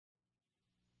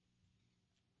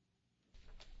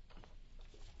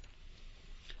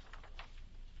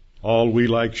All we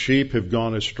like sheep have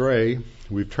gone astray.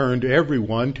 We've turned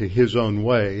everyone to his own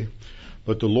way.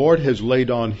 But the Lord has laid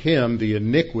on him the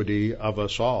iniquity of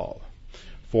us all.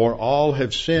 For all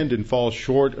have sinned and fall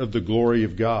short of the glory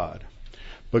of God.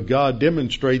 But God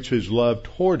demonstrates his love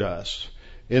toward us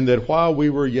in that while we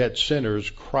were yet sinners,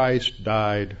 Christ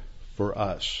died for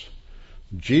us.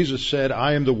 Jesus said,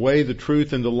 I am the way, the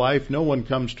truth, and the life. No one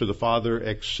comes to the Father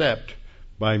except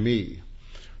by me.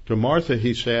 To Martha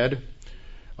he said,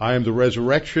 I am the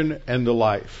resurrection and the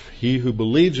life. He who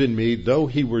believes in me, though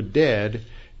he were dead,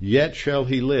 yet shall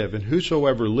he live. And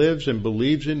whosoever lives and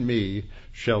believes in me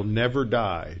shall never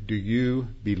die. Do you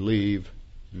believe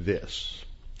this?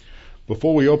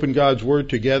 Before we open God's Word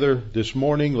together this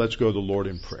morning, let's go to the Lord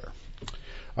in prayer.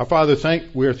 Our Father,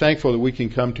 we are thankful that we can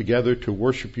come together to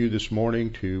worship you this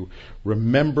morning, to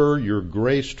remember your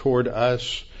grace toward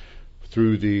us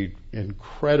through the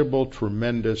incredible,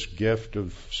 tremendous gift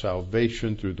of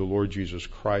salvation through the Lord Jesus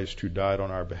Christ who died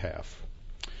on our behalf.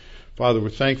 Father, we're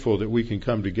thankful that we can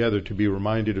come together to be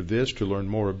reminded of this, to learn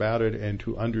more about it, and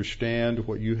to understand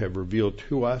what you have revealed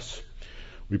to us.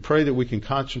 We pray that we can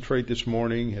concentrate this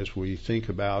morning as we think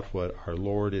about what our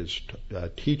Lord is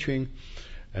teaching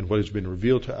and what has been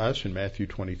revealed to us in Matthew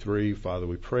 23. Father,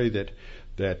 we pray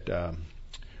that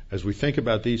as we think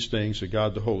about these things, that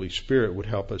God the Holy Spirit would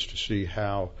help us to see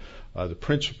how the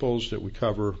principles that we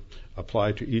cover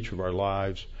apply to each of our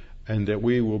lives, and that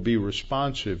we will be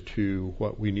responsive to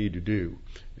what we need to do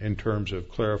in terms of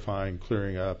clarifying,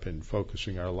 clearing up, and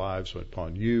focusing our lives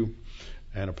upon you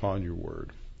and upon your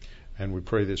word. And we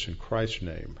pray this in Christ's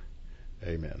name.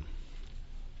 Amen.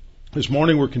 This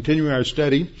morning we're continuing our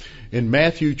study in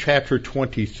Matthew chapter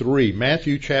 23.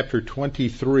 Matthew chapter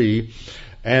 23.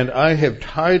 And I have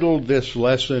titled this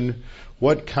lesson,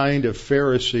 What Kind of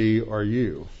Pharisee Are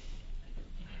You?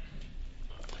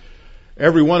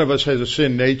 Every one of us has a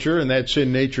sin nature, and that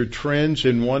sin nature trends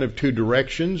in one of two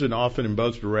directions, and often in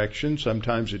both directions.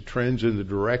 Sometimes it trends in the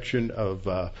direction of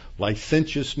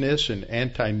licentiousness and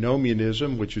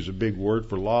antinomianism, which is a big word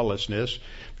for lawlessness.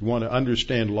 If you want to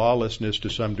understand lawlessness to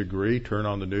some degree, turn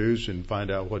on the news and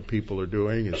find out what people are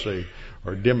doing as they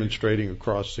are demonstrating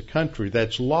across the country.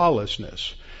 That's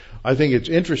lawlessness. I think it's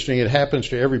interesting. It happens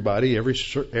to everybody.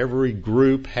 Every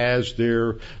group has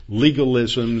their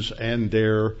legalisms and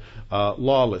their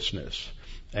lawlessness.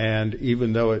 And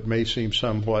even though it may seem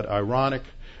somewhat ironic,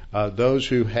 those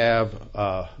who have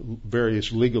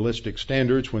various legalistic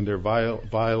standards, when they're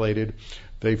violated,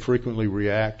 they frequently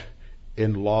react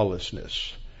in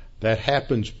lawlessness. That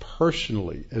happens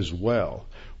personally as well.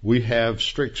 We have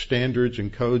strict standards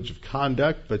and codes of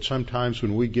conduct, but sometimes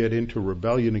when we get into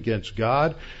rebellion against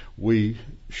God, we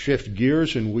shift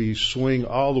gears and we swing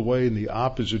all the way in the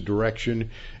opposite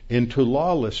direction into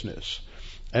lawlessness.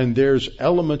 And there's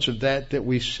elements of that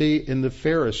we see in the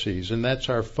Pharisees, and that's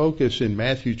our focus in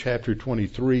Matthew chapter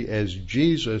 23 as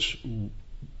Jesus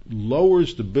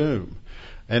lowers the boom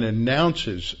and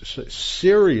announces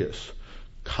serious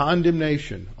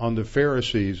condemnation on the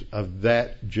Pharisees of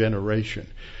that generation.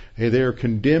 They are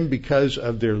condemned because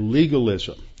of their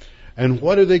legalism. And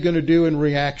what are they going to do in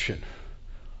reaction?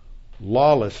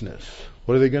 Lawlessness.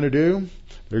 What are they going to do?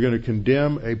 They're going to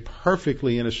condemn a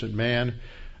perfectly innocent man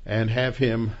and have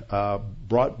him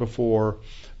brought before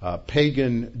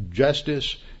pagan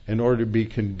justice in order to be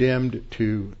condemned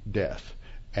to death.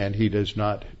 And he does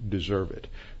not deserve it.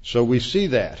 So we see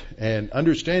that, and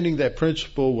understanding that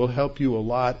principle will help you a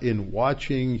lot in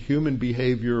watching human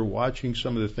behavior, watching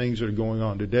some of the things that are going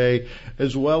on today,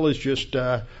 as well as just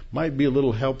might be a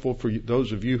little helpful for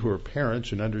those of you who are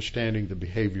parents in understanding the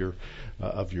behavior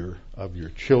of your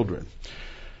children.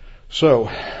 So,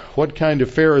 what kind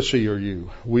of Pharisee are you?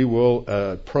 We will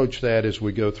approach that as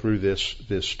we go through this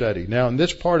study. Now, in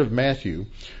this part of Matthew,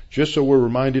 just so we're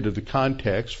reminded of the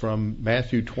context from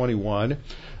Matthew 21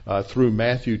 through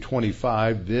Matthew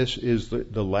 25, this is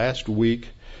the last week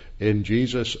in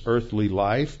Jesus' earthly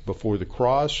life before the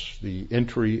cross, the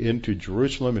entry into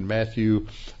Jerusalem in Matthew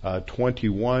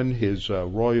 21. His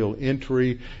royal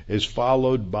entry is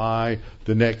followed by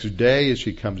the next day as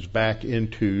he comes back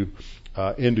into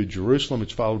Jerusalem.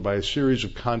 It's followed by a series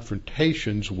of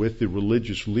confrontations with the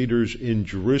religious leaders in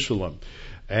Jerusalem.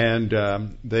 And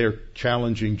they are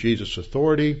challenging Jesus'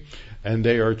 authority, and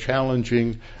they are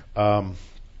challenging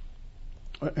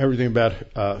everything about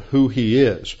who he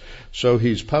is. So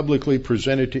he's publicly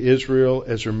presented to Israel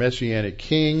as their messianic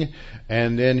king,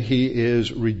 and then he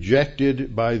is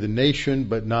rejected by the nation,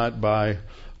 but not by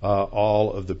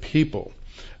all of the people.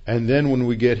 And then when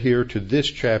we get here to this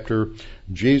chapter,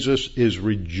 Jesus is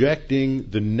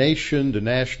rejecting the nation, the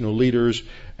national leaders,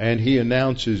 and he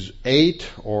announces 8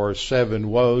 or 7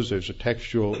 woes. There's a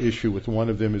textual issue with one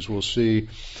of them, as we'll see,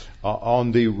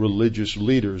 on the religious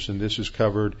leaders. And this is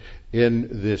covered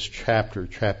in this chapter,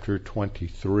 chapter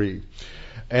 23.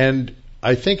 And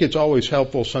I think it's always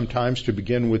helpful sometimes to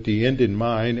begin with the end in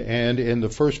mind. And in the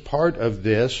first part of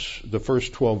this, the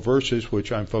first 12 verses,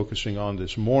 which I'm focusing on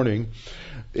this morning,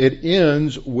 it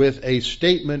ends with a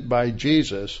statement by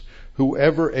Jesus: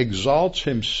 whoever exalts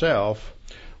himself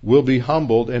will be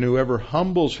humbled, and whoever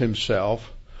humbles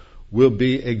himself will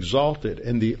be exalted.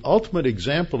 And the ultimate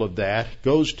example of that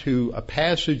goes to a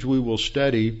passage we will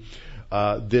study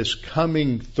this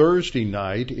coming Thursday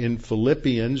night in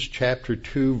Philippians chapter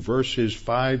 2, verses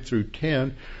 5 through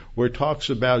 10, where it talks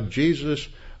about Jesus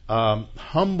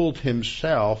humbled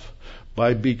himself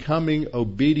by becoming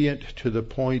obedient to the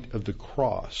point of the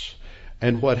cross.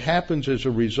 And what happens as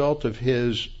a result of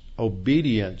his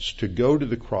obedience to go to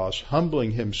the cross,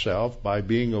 humbling himself by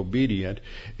being obedient,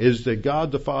 is that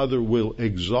God the Father will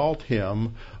exalt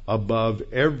him above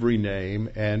every name,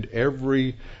 and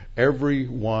everyone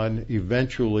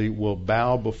eventually will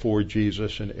bow before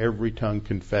Jesus, and every tongue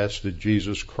confess that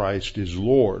Jesus Christ is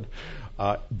Lord.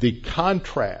 The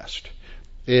contrast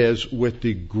is with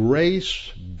the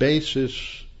grace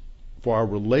basis for our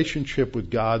relationship with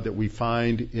God that we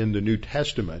find in the New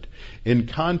Testament, in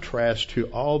contrast to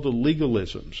all the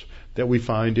legalisms that we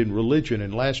find in religion.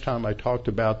 And last time I talked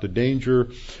about the danger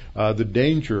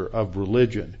of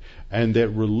religion, and that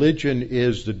religion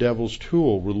is the devil's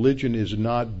tool. Religion is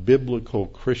not biblical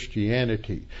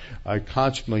Christianity. I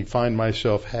constantly find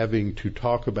myself having to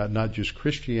talk about not just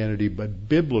Christianity, but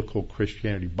biblical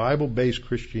Christianity, Bible-based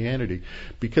Christianity,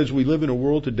 because we live in a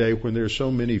world today when there are so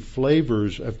many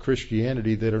flavors of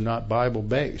Christianity that are not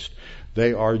Bible-based.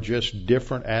 They are just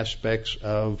different aspects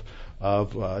of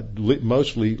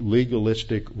mostly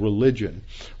legalistic religion.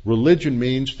 Religion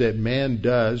means that man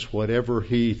does whatever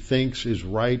he thinks is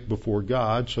right before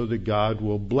God so that God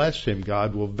will bless him,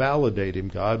 God will validate him,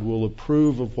 God will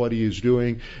approve of what he is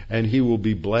doing, and he will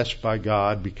be blessed by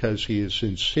God because he is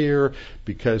sincere,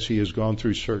 because he has gone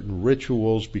through certain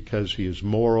rituals, because he is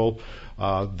moral.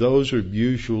 Those are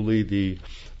usually the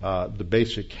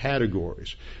basic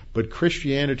categories. But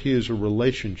Christianity is a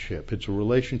relationship. It's a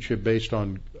relationship based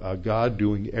on God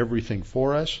doing everything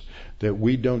for us, that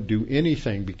we don't do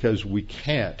anything because we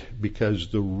can't, because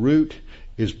the root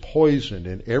is poisoned,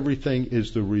 and everything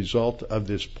is the result of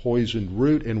this poisoned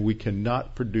root, and we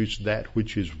cannot produce that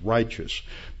which is righteous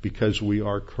because we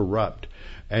are corrupt.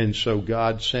 And so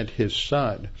God sent his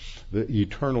Son, the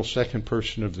eternal second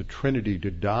person of the Trinity,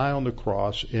 to die on the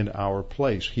cross in our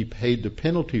place. He paid the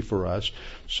penalty for us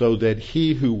so that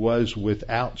he who was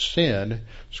without sin,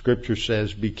 Scripture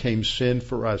says, became sin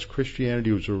for us.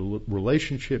 Christianity was a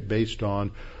relationship based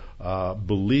on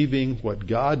believing what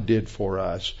God did for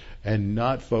us and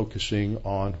not focusing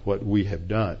on what we have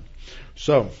done.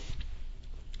 So,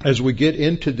 as we get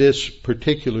into this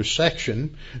particular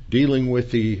section dealing with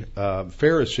the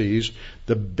Pharisees,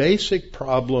 the basic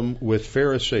problem with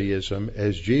Pharisaism,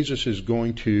 as Jesus is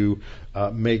going to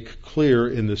make clear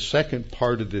in the second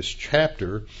part of this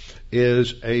chapter,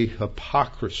 is a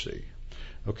hypocrisy.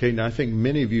 Okay, now I think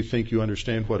many of you think you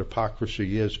understand what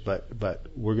hypocrisy is, but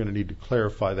we're going to need to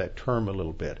clarify that term a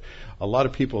little bit. A lot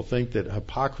of people think that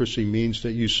hypocrisy means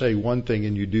that you say one thing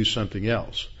and you do something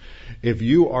else. If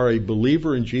you are a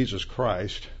believer in Jesus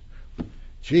Christ,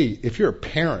 if you're a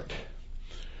parent,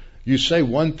 you say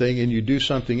one thing and you do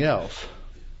something else,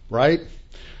 right?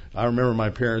 I remember my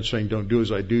parents saying, don't do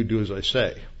as I do, do as I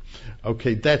say.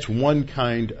 Okay, that's one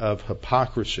kind of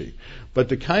hypocrisy. But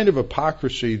the kind of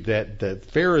hypocrisy that the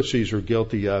Pharisees are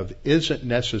guilty of isn't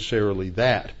necessarily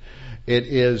that. It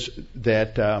is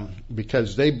that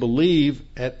because they believe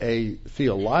at a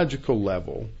theological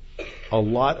level a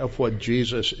lot of what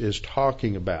Jesus is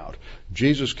talking about.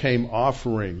 Jesus came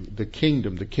offering the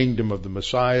kingdom of the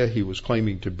Messiah. He was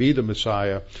claiming to be the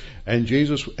Messiah, and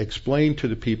Jesus explained to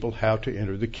the people how to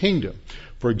enter the kingdom.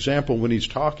 For example, when he's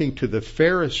talking to the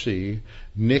Pharisee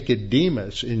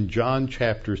Nicodemus in John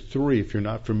chapter 3, if you're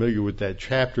not familiar with that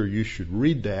chapter, you should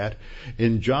read that.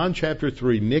 In John chapter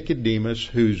 3, Nicodemus,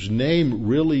 whose name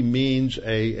really means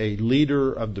a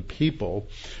leader of the people,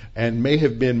 and may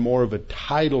have been more of a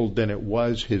title than it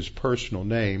was his personal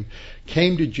name,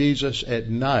 came to Jesus at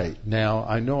night. Now,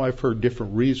 I know I've heard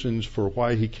different reasons for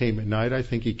why he came at night. I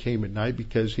think he came at night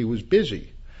because he was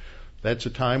busy. That's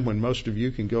a time when most of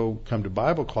you can come to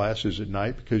Bible classes at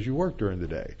night because you work during the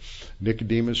day.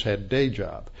 Nicodemus had a day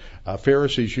job.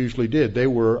 Pharisees usually did. They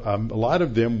were a lot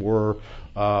of them were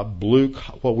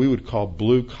what we would call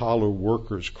blue collar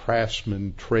workers,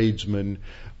 craftsmen, tradesmen.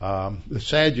 The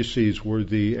Sadducees were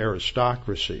the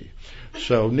aristocracy.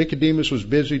 So Nicodemus was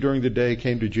busy during the day,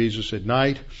 came to Jesus at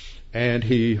night, and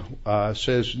he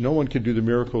says, no one can do the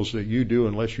miracles that you do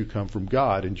unless you come from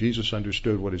God. And Jesus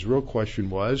understood what his real question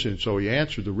was, and so he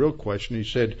answered the real question. He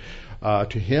said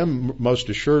to him, most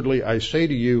assuredly, I say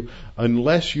to you,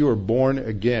 unless you are born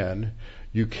again,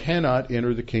 you cannot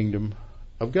enter the kingdom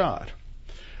of God.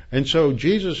 And so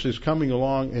Jesus is coming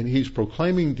along and he's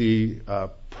proclaiming the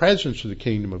presence of the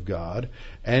kingdom of God,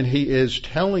 and he is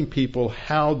telling people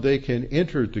how they can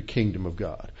enter the kingdom of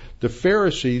God. The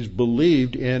Pharisees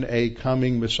believed in a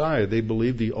coming Messiah. They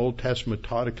believed the Old Testament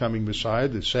taught a coming Messiah.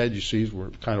 The Sadducees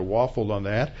were kind of waffled on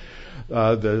that.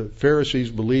 The Pharisees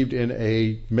believed in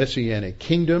a messianic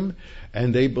kingdom,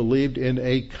 and they believed in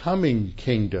a coming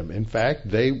kingdom. In fact,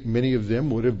 many of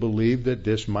them would have believed that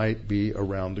this might be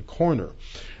around the corner.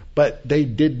 But they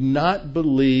did not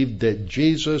believe that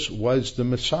Jesus was the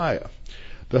Messiah.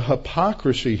 The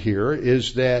hypocrisy here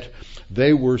is that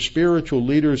they were spiritual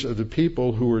leaders of the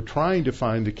people who were trying to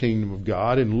find the kingdom of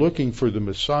God and looking for the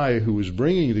Messiah who was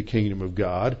bringing the kingdom of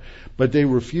God, but they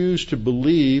refused to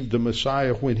believe the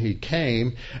Messiah when he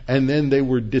came, and then they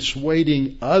were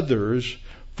dissuading others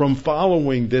from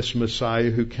following this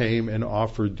Messiah who came and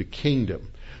offered the kingdom.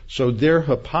 So their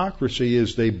hypocrisy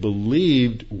is they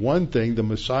believed one thing, the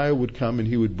Messiah would come and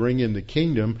he would bring in the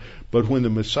kingdom, but when the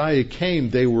Messiah came,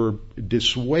 they were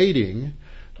dissuading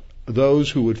those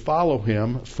who would follow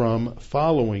him from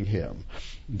following him.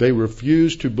 They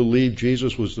refused to believe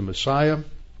Jesus was the Messiah.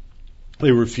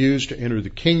 They refused to enter the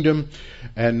kingdom,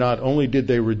 and not only did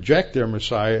they reject their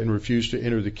Messiah and refuse to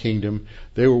enter the kingdom,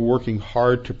 they were working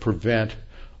hard to prevent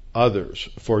others.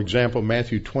 For example,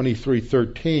 Matthew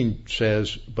 23:13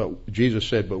 says, but Jesus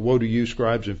said, but woe to you,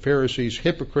 scribes and Pharisees,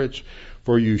 hypocrites,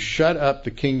 for you shut up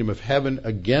the kingdom of heaven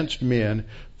against men,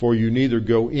 for you neither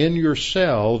go in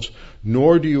yourselves,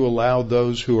 nor do you allow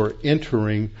those who are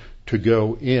entering to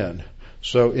go in.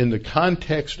 So in the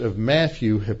context of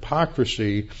Matthew,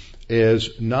 hypocrisy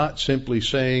is not simply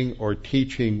saying or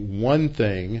teaching one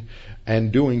thing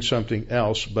and doing something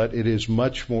else, but it is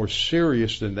much more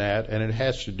serious than that, and it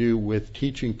has to do with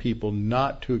teaching people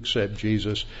not to accept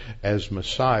Jesus as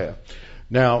Messiah.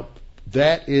 Now,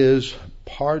 that is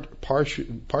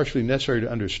partially necessary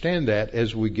to understand that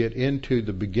as we get into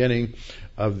the beginning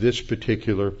of this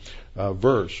particular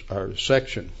verse or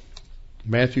section.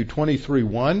 Matthew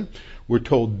 23:1, we're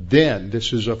told then,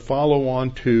 this is a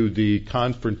follow-on to the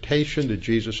confrontation that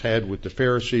Jesus had with the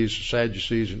Pharisees,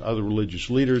 Sadducees, and other religious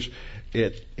leaders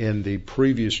in the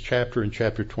previous chapter, in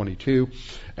chapter 22.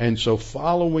 And so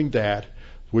following that,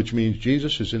 which means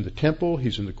Jesus is in the temple,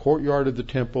 he's in the courtyard of the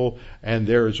temple, and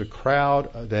there is a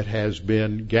crowd that has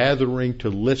been gathering to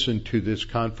listen to this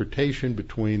confrontation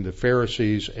between the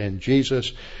Pharisees and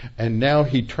Jesus. And now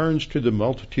he turns to the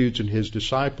multitudes and his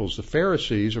disciples. The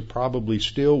Pharisees are probably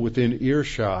still within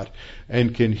earshot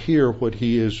and can hear what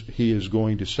he is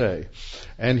going to say.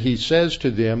 And he says to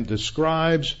them, the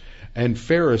scribes and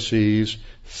Pharisees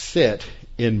sit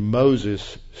in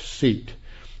Moses' seat.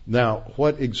 Now,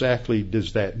 what exactly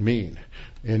does that mean?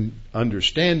 In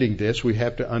understanding this, we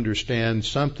have to understand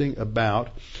something about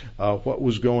what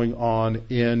was going on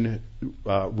in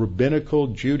rabbinical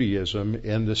Judaism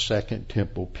in the Second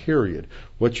Temple period.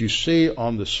 What you see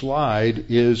on the slide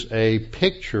is a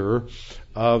picture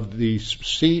of the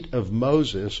seat of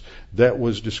Moses that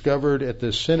was discovered at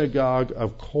the synagogue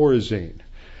of Chorazin.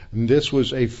 And this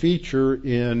was a feature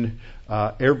in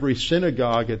every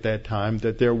synagogue at that time,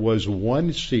 that there was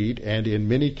one seat, and in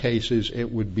many cases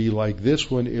it would be like this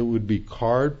one. It would be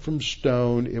carved from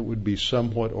stone. It would be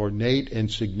somewhat ornate and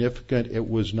significant. It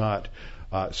was not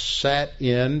sat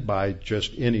in by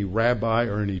just any rabbi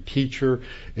or any teacher.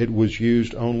 It was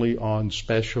used only on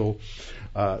special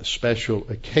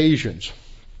occasions.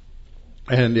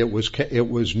 And it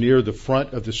was near the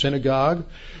front of the synagogue.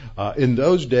 In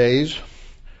those days,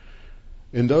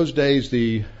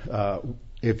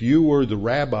 if you were the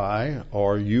rabbi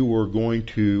or you were going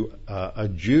to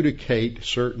adjudicate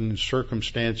certain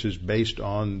circumstances based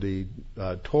on the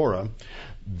Torah,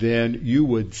 then you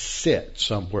would sit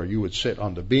somewhere. You would sit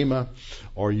on the bema,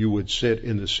 or you would sit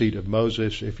in the seat of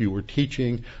Moses. If you were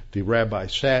teaching, the rabbi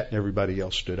sat and everybody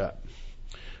else stood up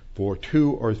for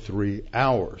 2 or 3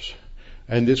 hours.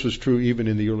 And this was true even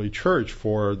in the early church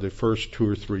for the first 2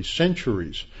 or 3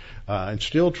 centuries. And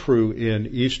still true in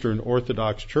Eastern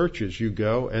Orthodox churches. You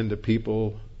go and the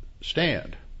people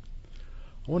stand.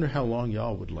 I wonder how long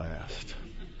y'all would last.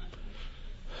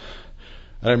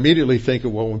 I immediately think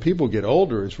of, well, when people get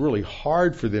older, it's really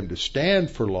hard for them to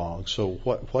stand for long. So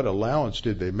what allowance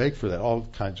did they make for that? All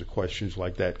kinds of questions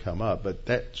like that come up. But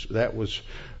that was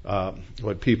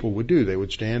what people would do. They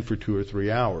would stand for 2 or 3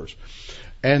 hours.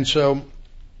 And so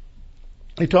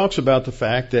he talks about the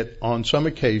fact that on some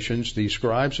occasions the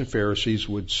scribes and Pharisees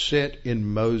would sit in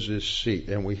Moses' seat.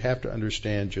 And we have to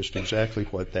understand just exactly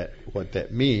what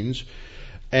that means.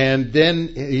 And then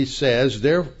he says,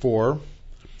 therefore,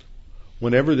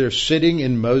 whenever they're sitting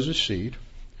in Moses' seat,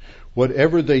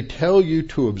 whatever they tell you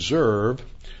to observe,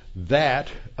 that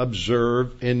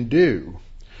observe and do.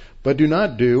 But do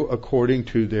not do according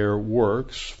to their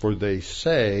works, for they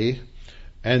say,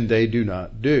 and they do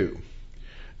not do.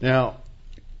 Now,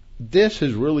 this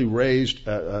has really raised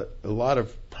a lot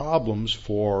of problems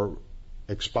for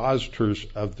expositors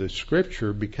of the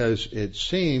Scripture, because it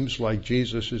seems like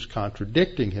Jesus is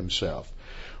contradicting himself.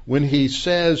 When he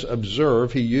says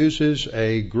observe, he uses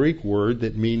a Greek word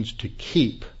that means to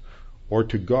keep or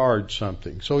to guard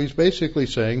something. So he's basically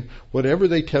saying whatever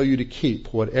they tell you to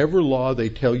keep, whatever law they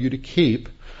tell you to keep,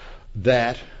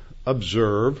 that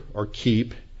observe or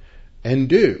keep and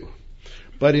do.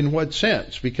 But in what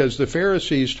sense? Because the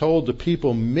Pharisees told the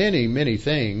people many, many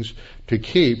things to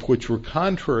keep which were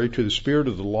contrary to the spirit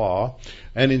of the law,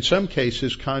 and in some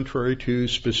cases contrary to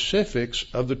specifics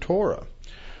of the Torah.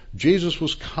 Jesus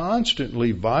was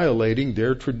constantly violating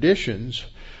their traditions.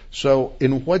 So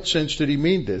in what sense did he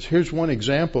mean this? Here's one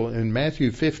example. In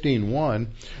Matthew 15:1,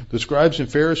 the scribes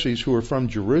and Pharisees who were from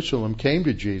Jerusalem came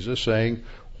to Jesus saying,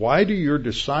 "Why do your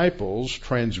disciples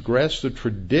transgress the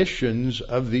traditions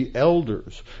of the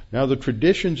elders?" Now the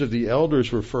traditions of the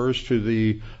elders refers to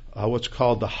the what's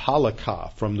called the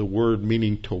halakha, from the word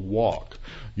meaning to walk.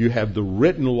 You have the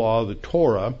written law, the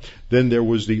Torah. Then there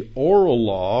was the oral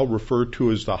law, referred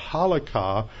to as the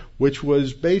halakha, which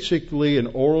was basically an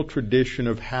oral tradition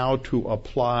of how to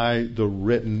apply the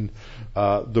written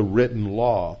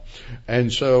law.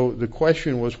 And so the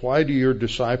question was, why do your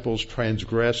disciples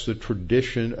transgress the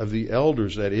tradition of the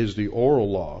elders, that is, the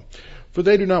oral law? For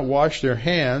they do not wash their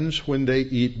hands when they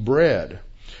eat bread.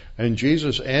 And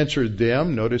Jesus answered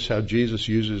them. Notice how Jesus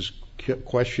uses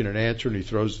question and answer, and he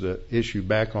throws the issue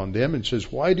back on them and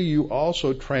says, why do you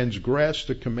also transgress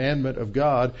the commandment of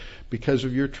God because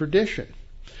of your tradition?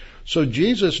 So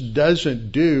Jesus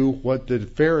doesn't do what the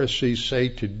Pharisees say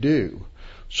to do.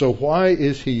 So why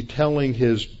is he telling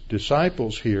his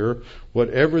disciples here,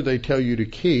 whatever they tell you to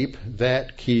keep,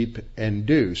 that keep and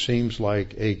do? Seems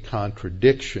like a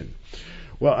contradiction.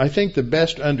 Well, I think the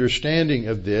best understanding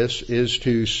of this is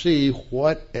to see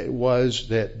what it was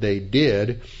that they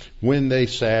did when they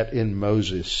sat in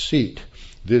Moses' seat.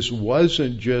 This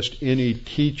wasn't just any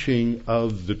teaching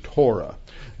of the Torah.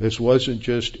 This wasn't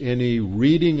just any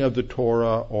reading of the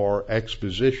Torah or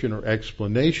exposition or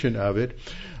explanation of it,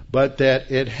 but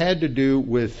that it had to do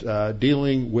with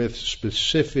dealing with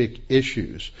specific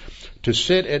issues. To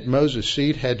sit at Moses'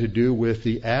 seat had to do with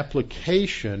the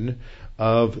application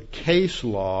of case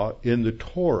law in the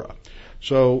Torah.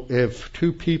 So if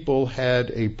two people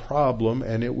had a problem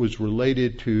and it was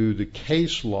related to the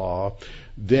case law,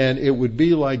 then it would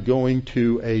be like going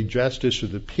to a justice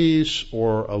of the peace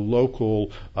or a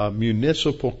local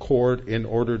municipal court in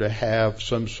order to have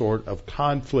some sort of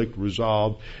conflict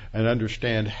resolved and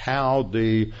understand how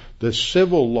the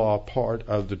civil law part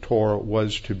of the Torah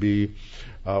was to be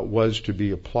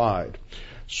applied.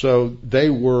 So they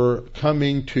were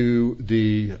coming to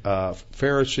the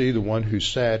Pharisee, the one who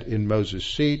sat in Moses'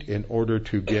 seat, in order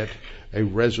to get a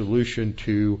resolution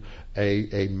to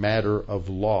a matter of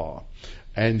law.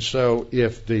 And so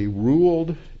if they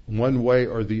ruled one way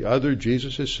or the other,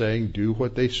 Jesus is saying, do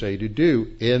what they say to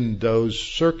do in those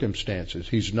circumstances.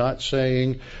 He's not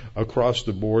saying across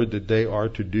the board that they are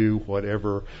to do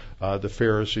whatever the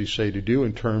Pharisees say to do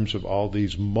in terms of all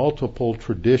these multiple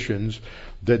traditions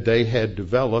that they had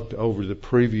developed over the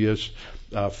previous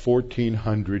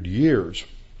 1,400 years.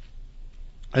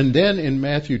 And then in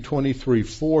Matthew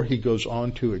 23:4, he goes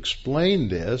on to explain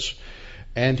this,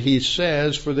 and he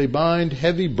says, for they bind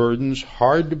heavy burdens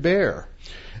hard to bear,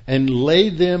 and lay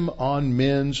them on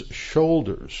men's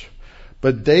shoulders,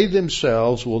 but they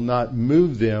themselves will not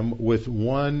move them with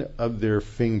one of their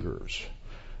fingers.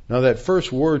 Now that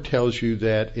first word tells you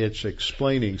that it's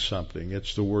explaining something.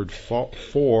 It's the word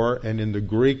for, and in the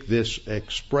Greek this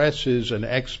expresses an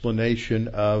explanation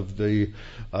of the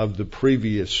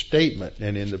previous statement.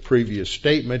 And in the previous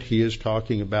statement he is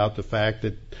talking about the fact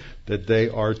that they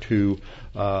are to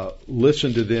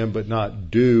listen to them but not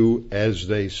do as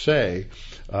they say.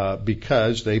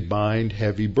 because they bind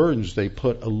heavy burdens. They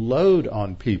put a load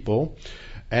on people,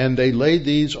 and they laid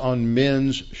these on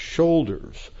men's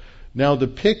shoulders. Now the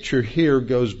picture here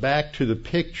goes back to the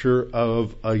picture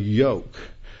of a yoke.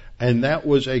 And that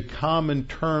was a common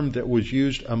term that was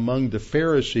used among the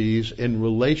Pharisees in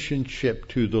relationship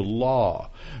to the law.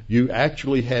 You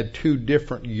actually had two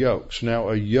different yokes. Now,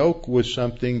 a yoke was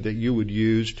something that you would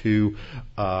use to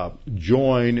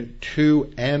join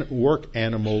two work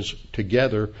animals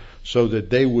together so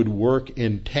that they would work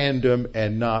in tandem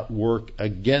and not work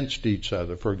against each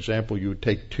other. For example, you would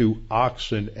take two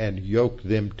oxen and yoke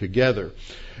them together.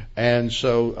 And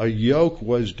so a yoke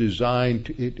was designed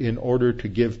in order to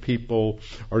give people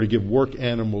or to give work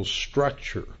animals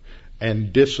structure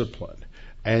and discipline.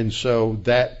 And so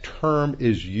that term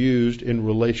is used in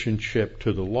relationship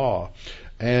to the law.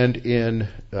 And in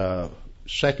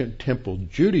Second Temple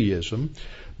Judaism,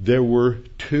 there were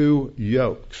two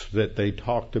yokes that they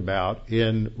talked about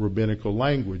in rabbinical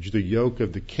language, the yoke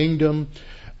of the kingdom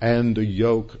and the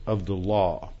yoke of the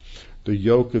law. The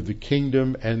yoke of the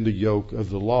kingdom and the yoke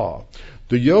of the law.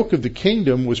 The yoke of the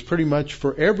kingdom was pretty much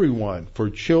for everyone, for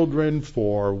children,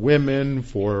 for women,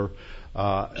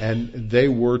 and they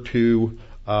were to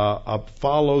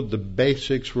follow the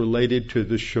basics related to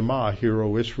the Shema. Hear,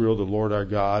 O Israel, the Lord our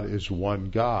God is one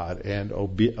God, and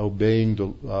obeying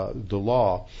the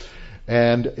law.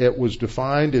 And it was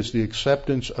defined as the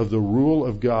acceptance of the rule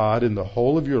of God in the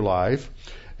whole of your life,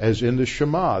 as in the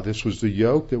Shema. This was the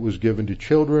yoke that was given to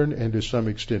children and to some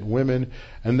extent women,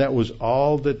 and that was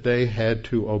all that they had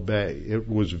to obey. It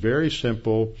was very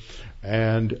simple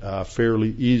and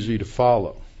fairly easy to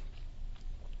follow.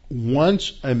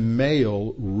 Once a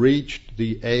male reached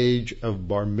the age of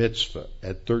bar mitzvah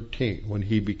at 13, when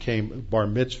he became, bar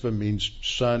mitzvah means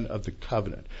son of the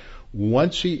covenant.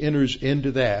 Once he enters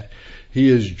into that, he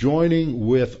is joining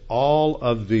with all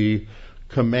of the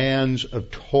commands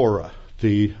of Torah,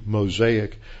 the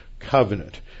Mosaic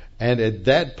covenant. And at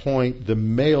that point, the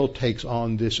male takes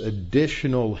on this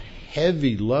additional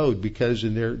heavy load, because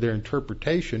in their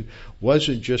interpretation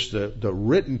wasn't just the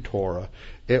written Torah,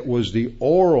 it was the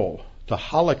oral, the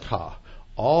halakha,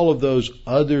 all of those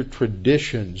other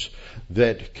traditions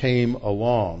that came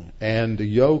along. And the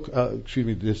yoke, I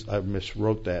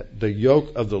miswrote that. The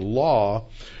yoke of the law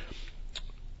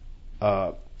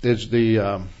is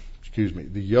the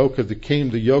yoke of the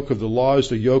kingdom. The yoke of the law is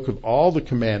the yoke of all the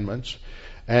commandments,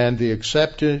 and the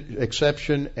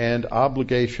exception and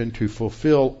obligation to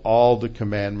fulfill all the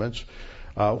commandments,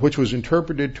 which was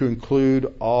interpreted to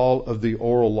include all of the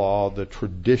oral law, the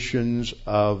traditions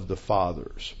of the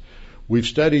fathers. We've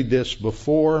studied this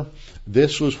before.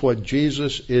 This was what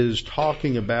Jesus is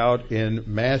talking about in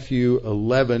Matthew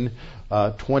 11,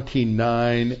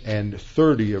 29 and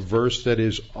 30, a verse that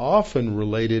is often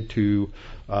related to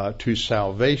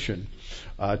salvation.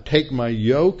 Take my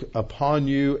yoke upon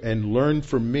you and learn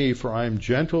from me, for I am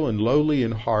gentle and lowly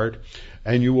in heart,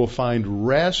 and you will find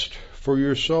rest for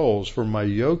your souls, for my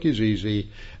yoke is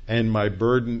easy and my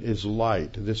burden is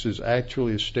light. This is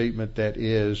actually a statement that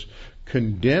is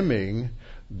condemning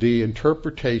the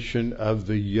interpretation of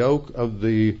the yoke of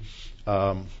the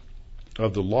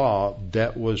law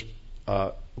that was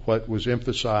what was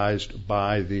emphasized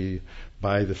by the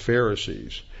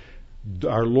Pharisees.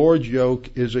 Our Lord's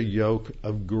yoke is a yoke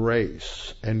of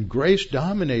grace, and grace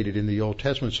dominated in the Old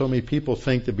Testament. So many people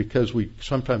think that because we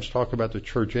sometimes talk about the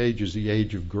church age as the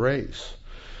age of grace,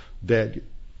 that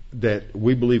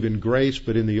we believe in grace,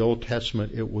 but in the Old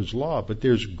Testament it was law. But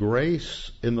there's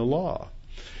grace in the law.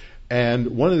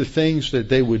 And one of the things that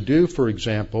they would do, for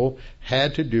example,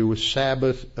 had to do with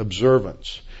Sabbath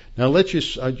observance. Now I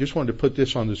just wanted to put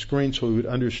this on the screen so we would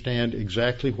understand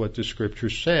exactly what the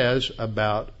Scripture says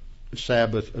about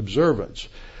Sabbath observance.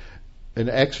 In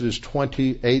Exodus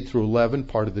 28 through 11,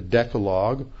 part of the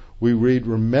Decalogue, we read,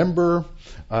 "Remember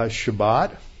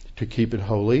Shabbat, to keep it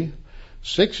holy.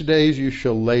 6 days you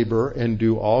shall labor and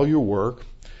do all your work,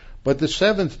 but the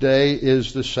seventh day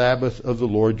is the Sabbath of the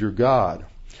Lord your God.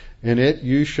 In it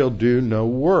you shall do no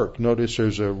work." Notice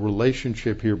there's a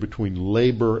relationship here between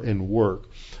labor and work.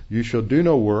 "You shall do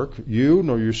no work, you,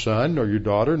 nor your son, nor your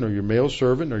daughter, nor your male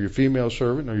servant, nor your female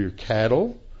servant, nor your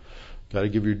cattle." Got to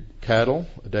give your cattle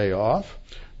a day off.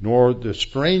 "Nor the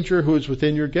stranger who is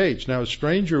within your gates." Now, a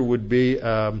stranger would be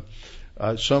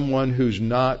someone who's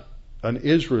not an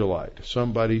Israelite,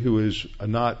 somebody who is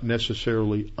not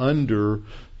necessarily under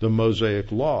the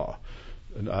Mosaic law,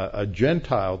 a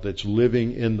Gentile that's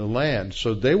living in the land.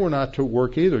 So they were not to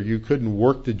work either. You couldn't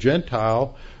work the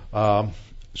Gentile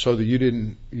so that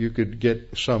you could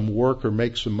get some work or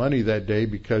make some money that day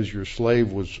because your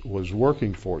slave was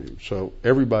working for you. So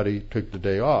everybody took the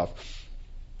day off.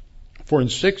 For in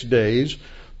 6 days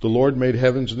the Lord made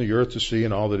heavens and the earth, the sea,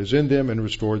 and all that is in them, and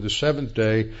restored the seventh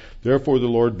day. Therefore the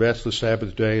Lord blessed the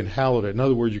Sabbath day and hallowed it. In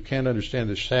other words, you can't understand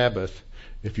the Sabbath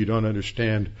if you don't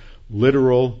understand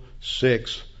literal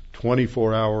 6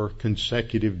 24-hour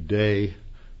consecutive day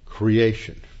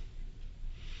creation.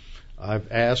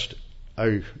 I've asked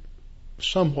a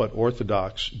somewhat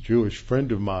Orthodox Jewish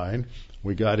friend of mine,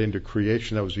 we got into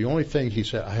creation, that was the only thing he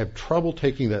said, I have trouble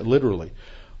taking that literally.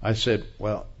 I said,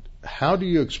 well, how do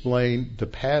you explain the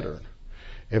pattern?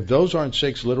 If those aren't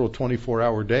 6 literal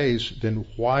 24-hour days, then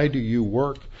why do you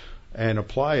work and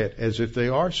apply it as if they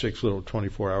are 6 literal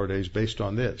 24-hour days based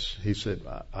on this? He said,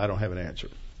 I don't have an answer.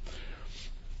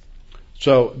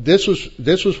 So this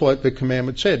was what the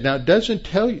commandment said. Now it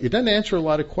doesn't answer a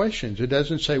lot of questions. It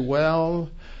doesn't say, well,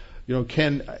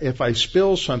 if I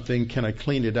spill something, can I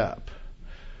clean it up?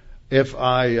 If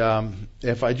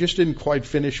I just didn't quite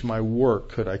finish my work,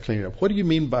 could I clean it up? What do you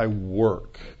mean by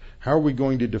work? How are we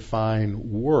going to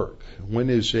define work?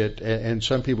 When is it? And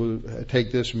some people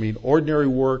take this to mean ordinary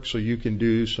work, so you can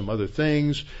do some other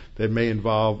things that may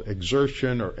involve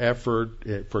exertion or effort.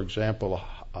 For example,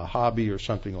 a hobby or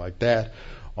something like that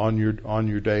on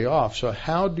your day off. So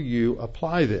how do you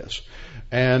apply this?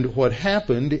 And what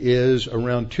happened is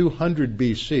around 200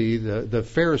 BC, the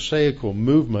Pharisaical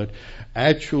movement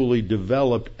actually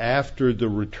developed after the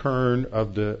return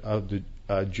of the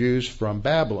Jews from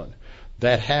Babylon.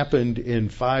 That happened in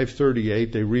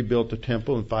 538. They rebuilt the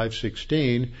temple in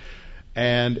 516.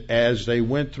 And as they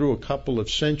went through a couple of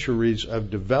centuries of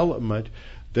development,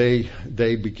 they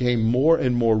became more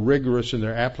and more rigorous in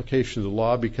their application of the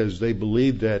law because they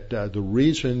believed that the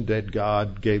reason that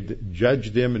God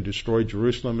judged them and destroyed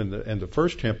Jerusalem and the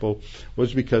first temple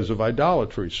was because of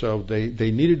idolatry. So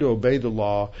they needed to obey the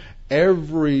law,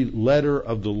 every letter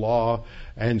of the law,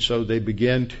 and so they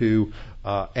began to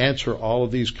answer all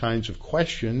of these kinds of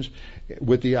questions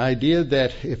with the idea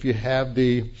that if you have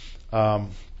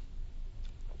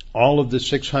all of the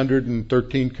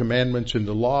 613 commandments in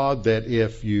the law, that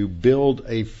if you build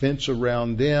a fence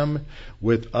around them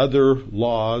with other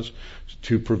laws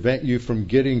to prevent you from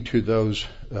getting to those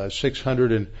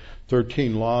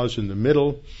 613 laws in the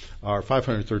middle, or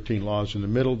 513 laws in the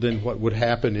middle, then what would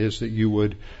happen is that you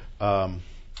would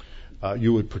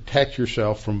protect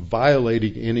yourself from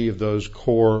violating any of those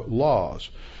core laws.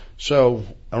 So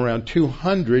around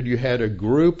 200, you had a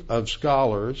group of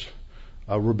scholars,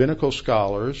 rabbinical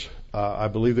scholars, I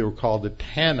believe they were called the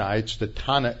Tannites, the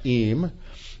Tanaim,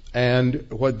 and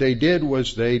what they did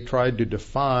was they tried to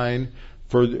define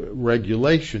for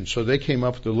regulations. So they came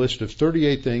up with a list of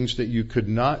 38 things that you could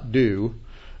not do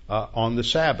on the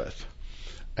Sabbath.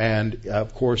 And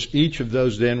of course, each of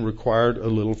those then required a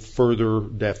little further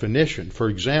definition. For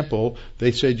example,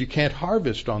 they said you can't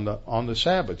harvest on the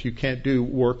Sabbath. You can't do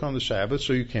work on the Sabbath,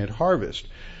 so you can't harvest.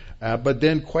 But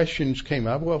then questions came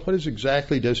up, well, what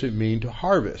exactly does it mean to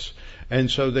harvest? And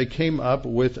so they came up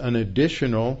with an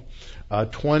additional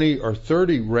 20 or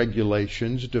 30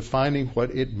 regulations defining what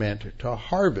it meant to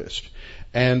harvest.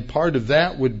 And part of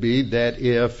that would be that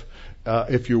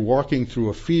if you're walking through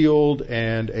a field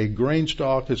and a grain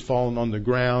stalk has fallen on the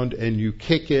ground and you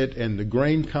kick it and the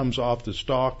grain comes off the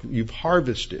stalk, you've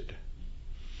harvested.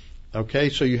 Okay,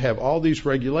 so you have all these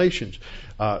regulations.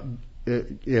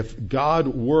 If God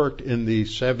worked in the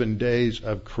 7 days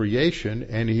of creation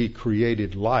and He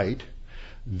created light,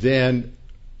 then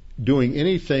doing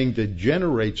anything that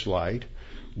generates light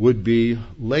would be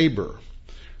labor.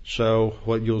 So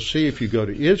what you'll see if you go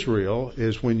to Israel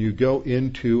is when you go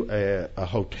into a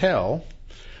hotel,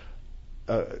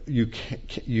 you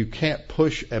can't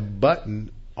push a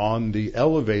button on the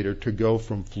elevator to go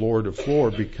from floor to floor,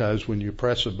 because when you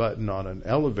press a button on an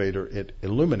elevator, it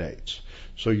illuminates.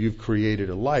 So you've created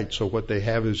a light. So what they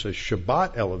have is a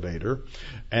Shabbat elevator,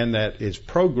 and that is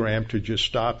programmed to just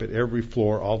stop at every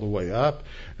floor all the way up,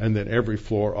 and then every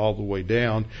floor all the way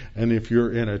down. And if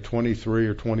you're in a 23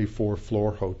 or 24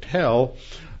 floor hotel,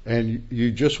 and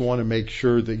you just want to make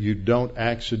sure that you don't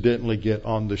accidentally get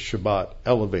on the Shabbat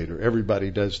elevator.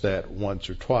 Everybody does that once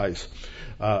or twice.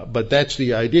 But that's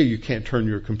the idea. You can't turn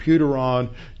your computer on.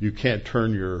 You can't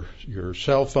turn your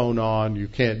cell phone on. You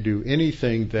can't do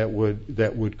anything that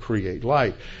would create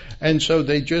light. And so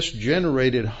they just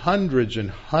generated hundreds and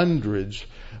hundreds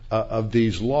of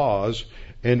these laws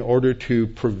in order to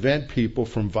prevent people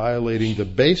from violating the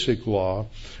basic law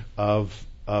of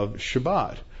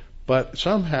Shabbat. But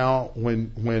somehow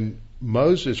when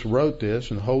Moses wrote this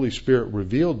and the Holy Spirit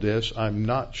revealed this, I'm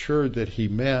not sure that he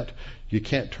meant you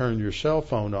can't turn your cell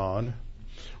phone on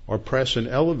or press an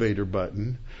elevator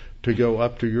button to go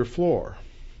up to your floor.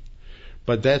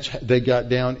 But they got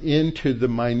down into the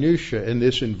minutia, and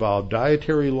this involved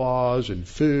dietary laws and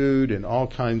food and all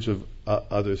kinds of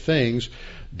other things,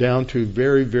 down to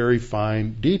very, very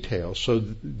fine details. So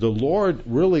the Lord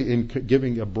really, in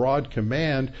giving a broad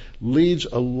command, leaves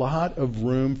a lot of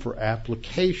room for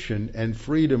application and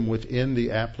freedom within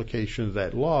the application of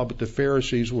that law. But the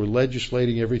Pharisees were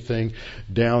legislating everything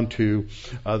down to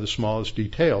the smallest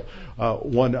detail.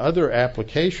 One other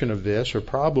application of this or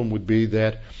problem would be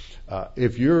that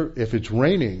if it's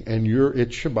raining and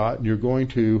it's Shabbat and you're going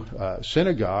to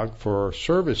synagogue for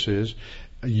services,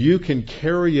 you can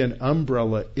carry an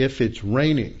umbrella if it's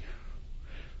raining.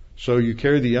 So you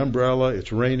carry the umbrella,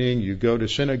 it's raining, you go to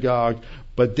synagogue,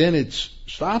 but then it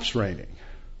stops raining.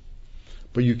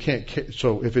 But you can't.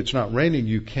 So if it's not raining,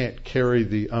 you can't carry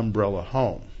the umbrella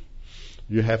home.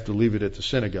 You have to leave it at the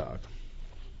synagogue.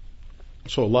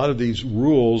 So a lot of these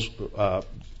rules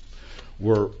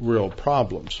were real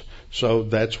problems. So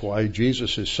that's why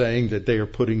Jesus is saying that they are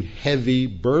putting heavy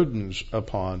burdens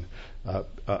upon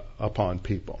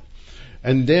people.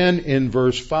 And then in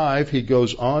verse 5, he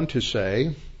goes on to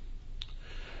say,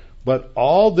 but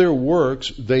all their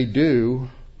works they do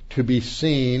to be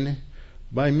seen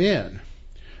by men.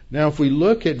 Now, if we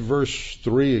look at verse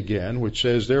 3 again, which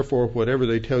says, therefore, whatever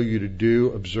they tell you to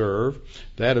do, observe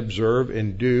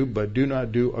and do, but do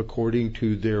not do according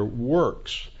to their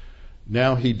works.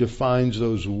 Now he defines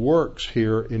those works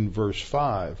here in verse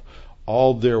 5.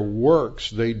 All their works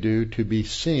they do to be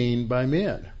seen by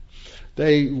men.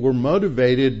 They were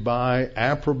motivated by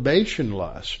approbation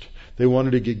lust. They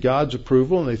wanted to get God's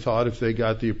approval, and they thought if they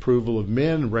got the approval of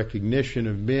men, recognition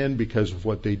of men because of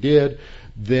what they did,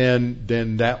 then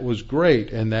that was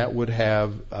great, and that would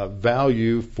have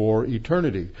value for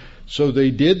eternity. So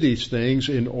they did these things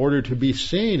in order to be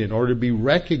seen, in order to be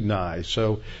recognized.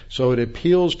 So it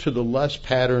appeals to the lust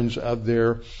patterns of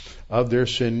their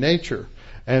sin nature.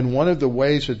 And one of the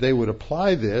ways that they would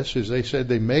apply this is they said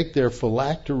they make their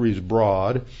phylacteries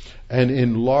broad and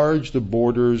enlarge the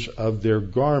borders of their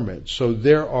garments. So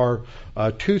there are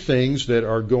two things that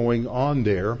are going on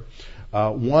there.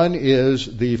 One is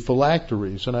the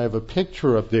phylacteries, and I have a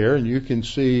picture up there, and you can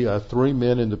see 3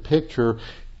 men in the picture,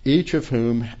 each of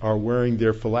whom are wearing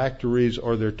their phylacteries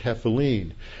or their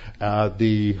tefillin.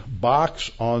 The box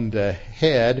on the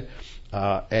head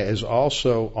is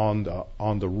also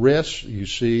on the wrist. You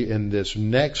see in this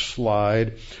next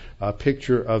slide a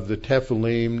picture of the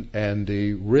tefillin and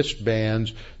the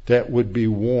wristbands that would be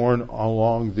worn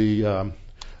along the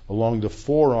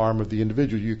forearm of the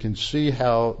individual. You can see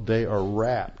how they are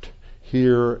wrapped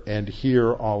here and here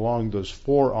along those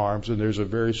forearms, and there's a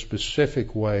very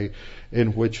specific way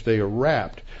in which they are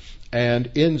wrapped.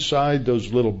 And inside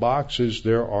those little boxes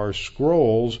there are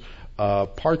scrolls,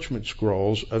 parchment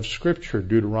scrolls of Scripture,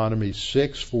 Deuteronomy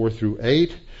 6, 4 through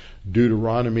 8,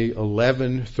 Deuteronomy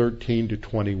 11, 13 to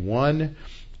 21,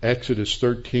 Exodus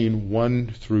 13, 1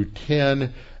 through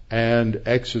 10, and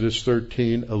Exodus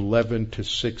 13, 11 to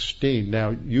 16. Now,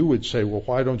 you would say, well,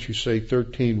 why don't you say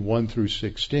 13, 1 through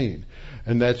 16?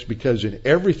 And that's because in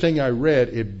everything I read,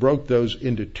 it broke those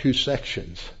into two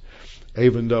sections,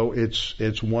 even though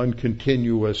it's one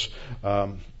continuous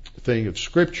thing of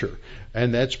Scripture.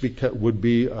 And that's because would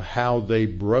be how they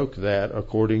broke that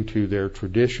according to their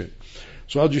tradition.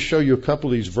 So I'll just show you a couple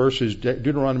of these verses.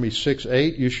 Deuteronomy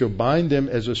 6:8, you shall bind them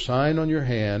as a sign on your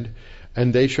hand,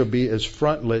 and they shall be as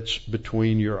frontlets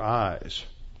between your eyes.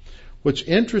 What's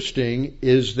interesting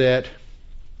is that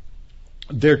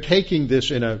they're taking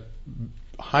this in a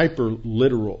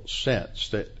hyper-literal sense,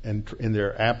 that in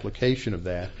their application of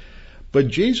that. But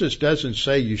Jesus doesn't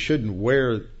say you shouldn't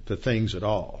wear the things at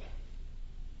all.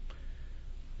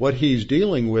 What he's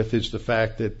dealing with is the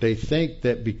fact that they think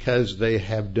that because they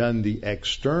have done the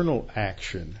external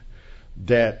action,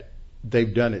 that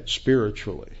they've done it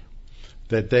spiritually.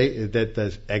 That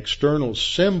the external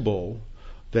symbol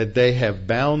that they have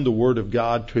bound the Word of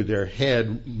God to their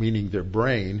head, meaning their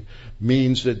brain,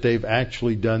 means that they've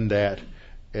actually done that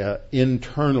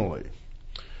internally.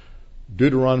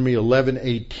 Deuteronomy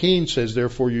 11:18 says,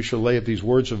 therefore you shall lay up these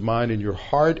words of mine in your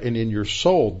heart and in your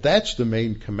soul. That's the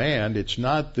main command. It's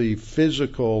not the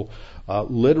physical,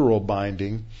 literal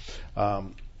binding.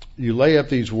 You lay up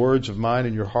these words of mine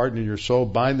in your heart and in your soul,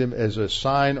 bind them as a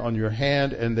sign on your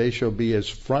hand, and they shall be as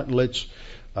frontlets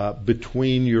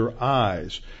between your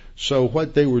eyes. So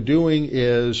what they were doing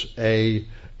is a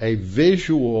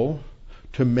visual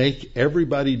to make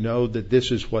everybody know that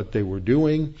this is what they were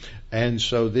doing. And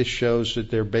so this shows that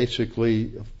they're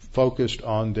basically focused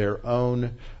on their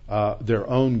own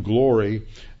glory,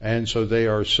 and so they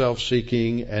are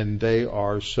self-seeking and they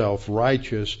are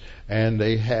self-righteous, and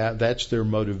that's their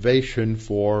motivation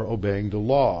for obeying the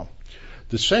law.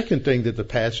 The second thing that the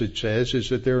passage says is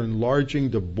that they're enlarging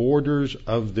the borders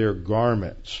of their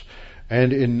garments.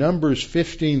 And in Numbers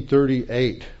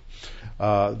 15:38,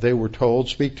 they were told,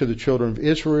 "Speak to the children of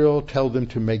Israel, tell them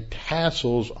to make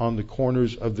tassels on the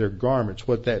corners of their garments."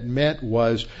 What that meant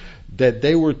was that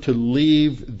they were to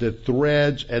leave the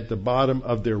threads at the bottom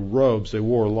of their robes. They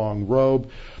wore a long robe.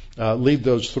 Leave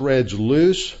those threads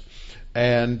loose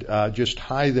and just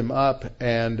tie them up,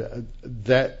 and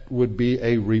that would be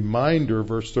a reminder.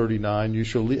 Verse 39, "You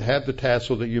shall have the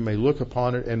tassel that you may look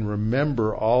upon it and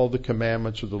remember all the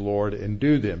commandments of the Lord and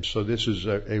do them." So this is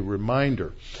a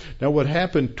reminder. Now what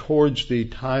happened towards the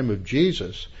time of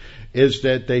Jesus is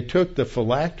that they took the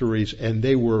phylacteries and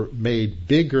they were made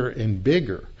bigger and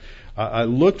bigger. I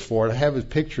looked for it. I have a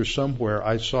picture somewhere.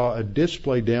 I saw a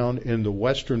display down in the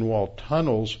Western Wall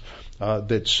tunnels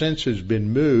that since has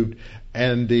been moved,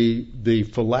 and the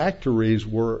phylacteries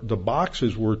the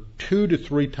boxes were 2 to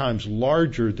 3 times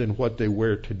larger than what they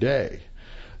wear today.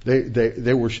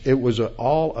 It was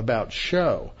all about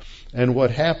show. And what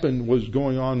happened was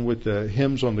going on with the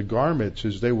hems on the garments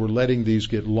is they were letting these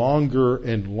get longer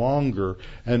and longer,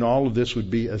 and all of this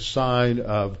would be a sign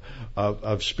of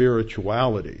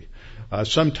spirituality.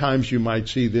 Sometimes you might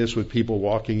see this with people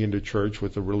walking into church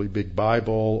with a really big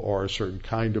Bible or a certain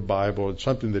kind of Bible. It's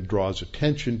something that draws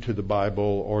attention to the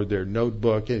Bible or their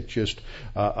notebook. It's just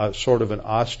a sort of an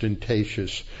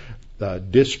ostentatious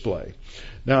display.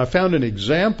 Now, I found an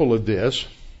example of this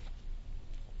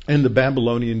in the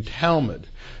Babylonian Talmud.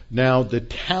 Now, the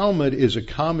Talmud is a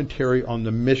commentary on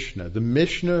the Mishnah. The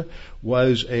Mishnah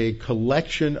was a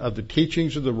collection of the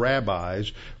teachings of the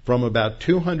rabbis from about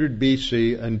 200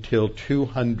 BC until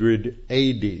 200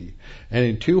 AD. And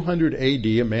in 200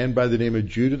 AD, a man by the name of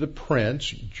Judah the Prince,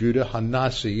 Judah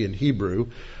Hanasi in Hebrew,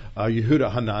 Yehuda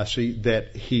Hanasi,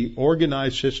 that he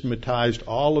organized, systematized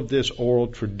all of this oral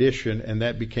tradition, and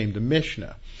that became the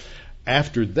Mishnah.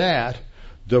 After that,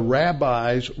 the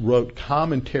rabbis wrote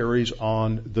commentaries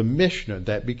on the Mishnah.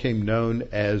 That became known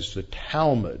as the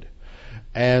Talmud.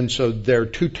 And so there are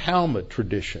 2 Talmud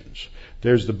traditions.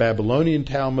 There's the Babylonian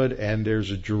Talmud and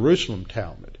there's a Jerusalem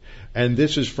Talmud. And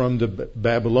this is from the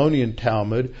Babylonian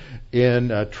Talmud in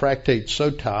Tractate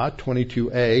Sotah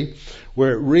 22a,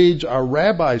 where it reads, "Our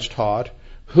rabbis taught,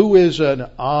 who is an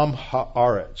Am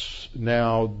Haaretz?"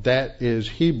 Now that is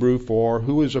Hebrew for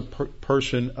who is a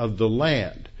person of the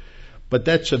land. But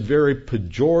that's a very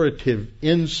pejorative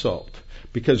insult,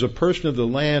 because a person of the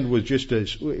land was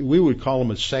we would call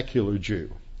him a secular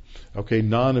Jew,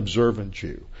 non-observant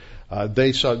Jew.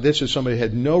 They saw this as somebody who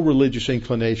had no religious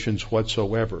inclinations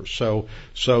whatsoever. So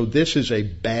this is a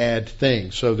bad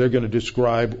thing. So they're going to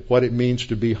describe what it means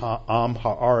to be Am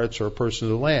Haaretz, or a person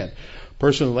of the land.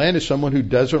 Person of the land is someone who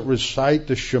doesn't recite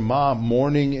the Shema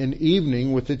morning and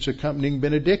evening with its accompanying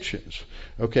benedictions.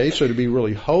 So to be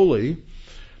really holy,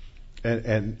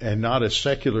 and not a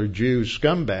secular Jew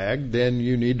scumbag, then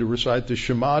you need to recite the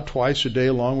Shema twice a day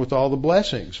along with all the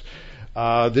blessings.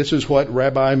 This is what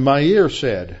Rabbi Meir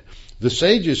said. The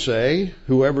sages say,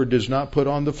 whoever does not put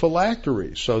on the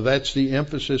phylacteries. So that's the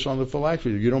emphasis on the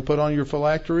phylacteries. If you don't put on your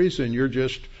phylacteries, then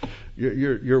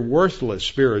you're worthless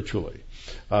spiritually.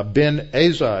 Ben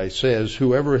Azai says,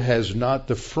 whoever has not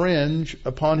the fringe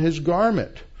upon his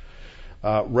garment.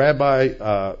 Rabbi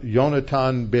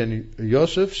Yonatan ben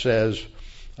Yosef says,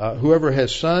 whoever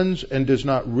has sons and does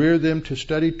not rear them to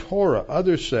study Torah.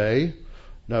 Others say,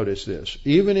 notice this,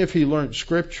 even if he learned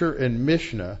scripture and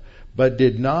Mishnah, but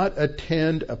did not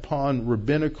attend upon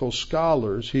rabbinical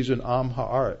scholars, he's an Am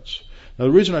Haaretz. Now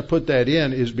the reason I put that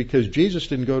in is because Jesus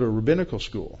didn't go to a rabbinical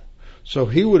school. So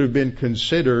he would have been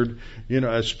considered,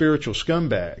 a spiritual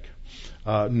scumbag.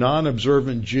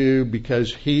 Non-observant Jew,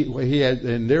 because he had,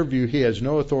 in their view, he has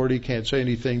no authority, can't say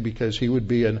anything, because he would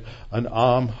be an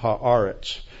Am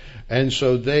Haaretz. And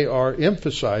so they are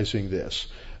emphasizing this.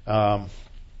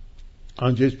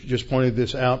 I'm just pointing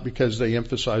this out because they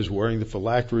emphasize wearing the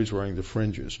phylacteries, wearing the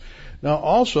fringes. Now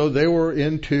also they were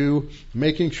into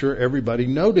making sure everybody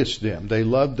noticed them. They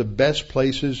loved the best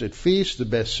places at feasts, the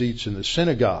best seats in the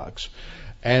synagogues.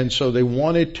 And so they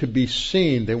wanted to be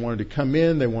seen. They wanted to come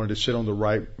in. They wanted to sit on the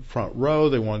right front row.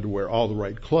 They wanted to wear all the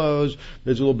right clothes.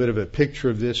 There's a little bit of a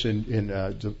picture of this in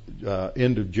the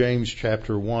end of James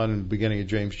chapter 1 and beginning of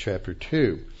James chapter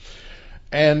 2.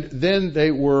 And then they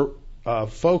were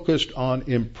focused on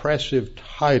impressive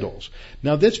titles.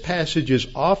 Now, this passage is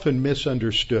often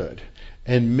misunderstood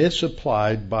and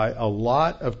misapplied by a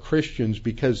lot of Christians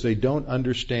because they don't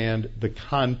understand the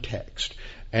context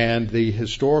and the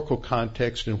historical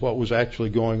context and what was actually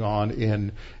going on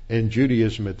in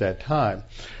Judaism at that time.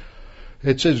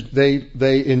 It says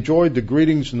they enjoyed the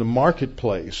greetings in the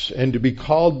marketplace and to be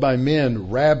called by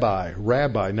men rabbi,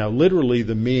 rabbi. Now, literally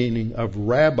the meaning of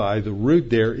rabbi, the root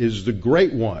there is the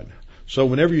great one. So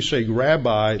whenever you say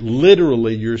rabbi,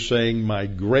 literally you're saying my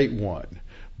great one.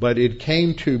 But it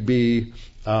came to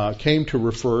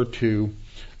refer to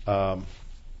my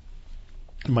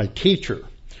teacher.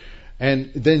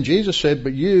 And then Jesus said,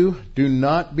 but you do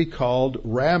not be called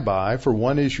rabbi, for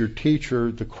one is your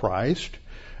teacher, the Christ,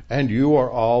 and you are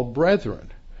all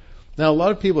brethren. Now, a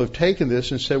lot of people have taken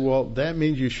this and said, well, that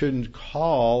means you shouldn't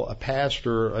call a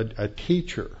pastor a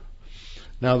teacher.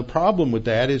 Now, the problem with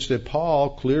that is that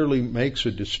Paul clearly makes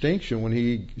a distinction when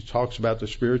he talks about the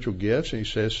spiritual gifts, and he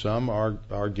says some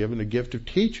are given the gift of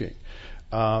teaching.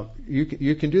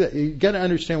 You can do that. You've got to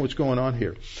understand what's going on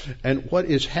here. And what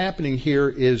is happening here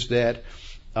is that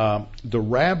the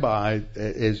rabbi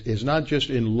is not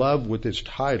just in love with his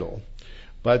title,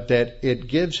 but that it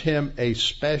gives him a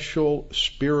special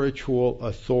spiritual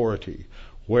authority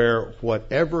where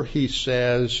whatever he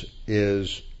says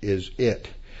is it.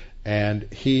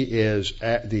 And he is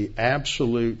the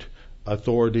absolute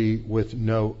authority with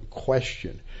no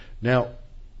question. Now,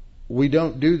 we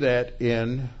don't do that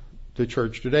in the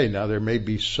church today. Now, there may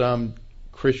be some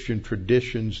Christian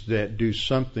traditions that do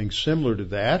something similar to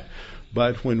that,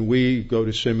 but when we go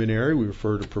to seminary, we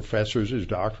refer to professors as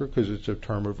doctor because it's a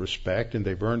term of respect and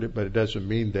they've earned it, but it doesn't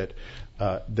mean that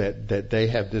they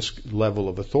have this level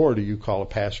of authority. You call a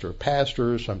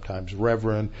pastor, sometimes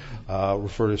reverend,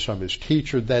 refer to some as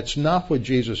teacher. That's not what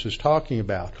Jesus is talking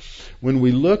about. When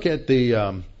we look at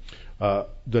the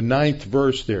 9th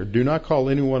verse there, do not call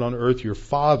anyone on earth your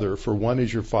father, for one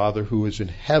is your Father who is in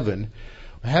heaven.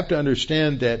 I have to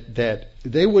understand that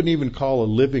they wouldn't even call a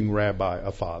living rabbi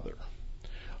a father.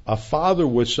 A father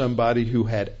was somebody who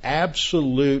had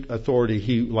absolute authority.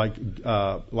 He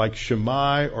like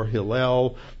Shammai or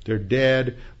Hillel, they're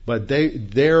dead, but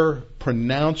their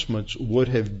pronouncements would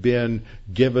have been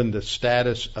given the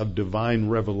status of divine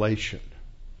revelation.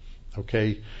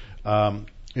 Okay, in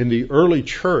the early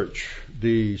church,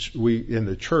 as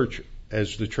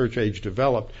the church age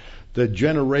developed, the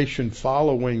generation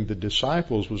following the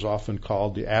disciples was often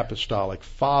called the apostolic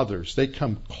fathers. They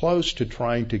come close to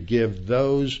trying to give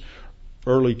those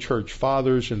early church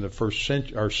fathers in the first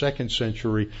century or second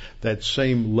century that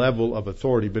same level of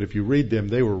authority. But if you read them,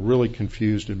 they were really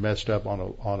confused and messed up on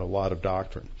a lot of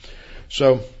doctrine.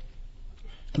 So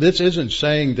this isn't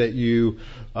saying that you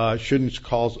shouldn't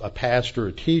call a pastor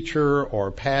a teacher or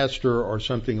a pastor or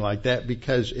something like that,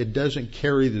 because it doesn't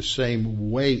carry the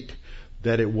same weight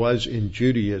that it was in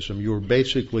Judaism. You were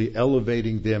basically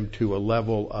elevating them to a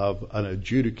level of an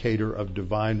adjudicator of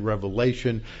divine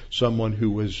revelation, someone who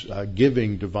was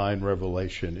giving divine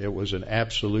revelation. It was an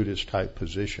absolutist type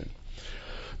position.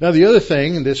 Now, the other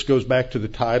thing, and this goes back to the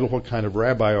title, what kind of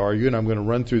rabbi are you? And I'm going to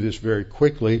run through this very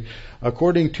quickly.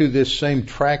 According to this same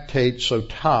tractate,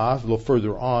 Sotah, a little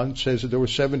further on, says that there were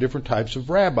 7 different types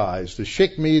of rabbis. The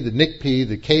Shikmi, the Nikpi,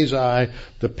 the Kazai,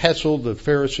 the Pesel, the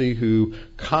Pharisee who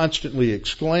constantly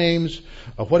exclaims,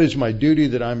 what is my duty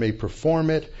that I may perform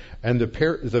it? And the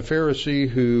Pharisee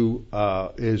who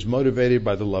is motivated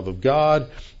by the love of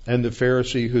God, and the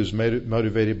Pharisee who's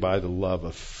motivated by the love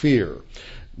of fear.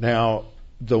 Now,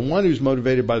 the one who's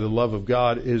motivated by the love of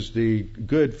God is the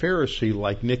good Pharisee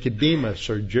like Nicodemus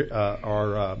or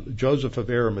Joseph of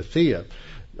Arimathea.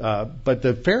 But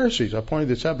the Pharisees, I pointed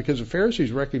this out because the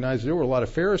Pharisees recognized there were a lot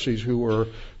of Pharisees who were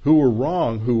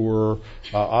wrong, who were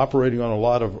operating on a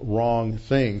lot of wrong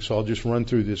things. So I'll just run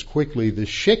through this quickly. The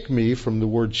Shikmi, from the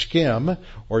word Shem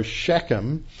or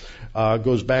Shechem,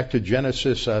 goes back to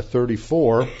Genesis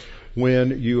 34,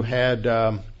 when you had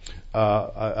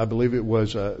I believe it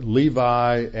was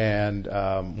Levi and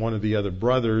one of the other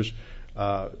brothers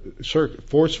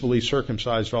forcefully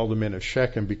circumcised all the men of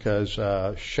Shechem because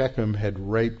Shechem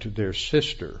had raped their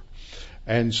sister.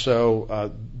 And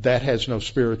so that has no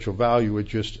spiritual value. It's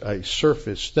just a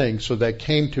surface thing. So that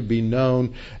came to be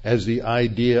known as the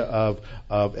idea of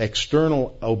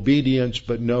external obedience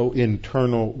but no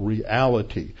internal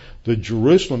reality. The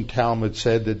Jerusalem Talmud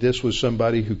said that this was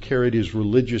somebody who carried his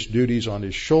religious duties on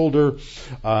his shoulder.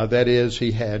 That is,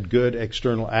 he had good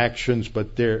external actions,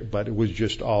 but it was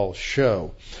just all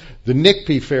show. The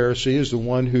Nikpi Pharisee is the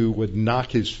one who would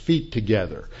knock his feet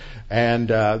together. And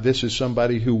this is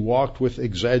somebody who walked with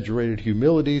exaggerated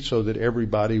humility so that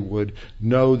everybody would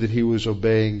know that he was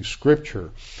obeying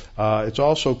Scripture. It's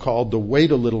also called the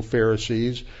wait a little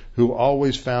Pharisees, who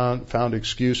always found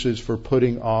excuses for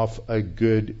putting off a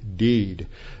good deed.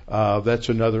 That's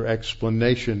another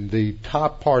explanation. The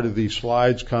top part of these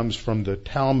slides comes from the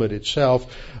Talmud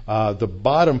itself. The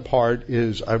bottom part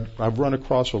is, I've run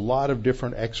across a lot of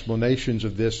different explanations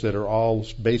of this that are all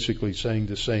basically saying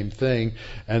the same thing,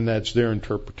 and that's their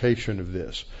interpretation of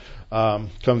this.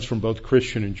 Comes from both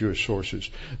Christian and Jewish sources.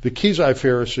 The Kizai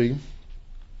Pharisee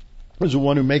was the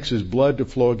one who makes his blood to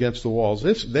flow against the walls.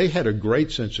 They had a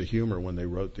great sense of humor when they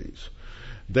wrote these.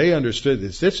 They understood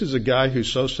this. This is a guy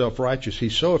who's so self-righteous.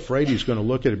 He's so afraid he's going to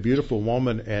look at a beautiful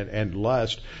woman and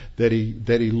lust that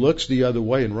he looks the other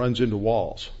way and runs into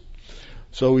walls.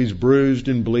 So he's bruised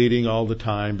and bleeding all the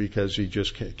time because he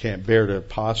just can't bear to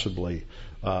possibly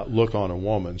look on a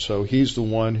woman. So he's the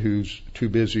one who's too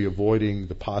busy avoiding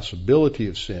the possibility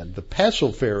of sin. The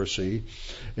Pesel Pharisee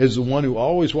is the one who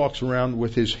always walks around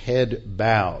with his head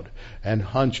bowed and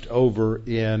hunched over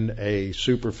in a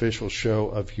superficial show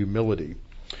of humility.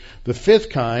 The fifth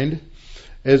kind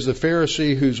is the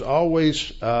Pharisee who's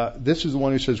always, this is the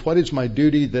one who says, "What is my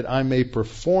duty that I may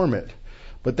perform it?"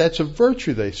 But that's a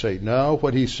virtue, they say. No,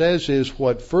 what he says is,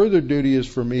 "What further duty is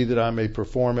for me that I may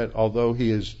perform it, although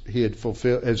as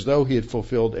though he had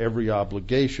fulfilled every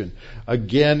obligation."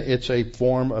 Again, it's a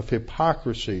form of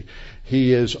hypocrisy.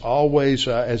 He is always,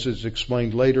 as is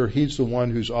explained later, he's the one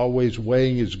who's always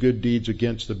weighing his good deeds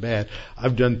against the bad.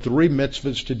 I've done 3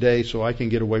 mitzvahs today, so I can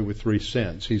get away with 3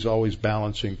 sins. He's always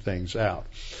balancing things out.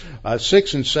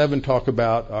 6 and 7 talk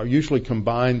about, usually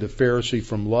combine the Pharisee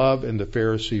from love and the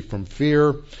Pharisee from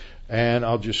fear. And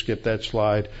I'll just skip that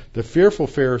slide. The fearful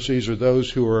Pharisees are those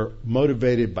who are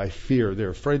motivated by fear. They're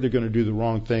afraid they're going to do the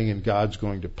wrong thing and God's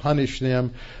going to punish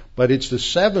them. But it's the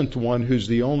 7th one who's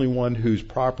the only one who's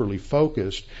properly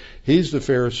focused. He's the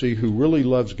Pharisee who really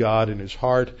loves God in his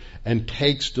heart and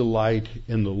takes delight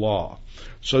in the law.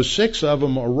 So 6 of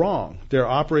them are wrong. They're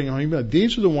operating on humility.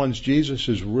 These are the ones Jesus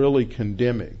is really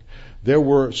condemning. There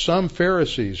were some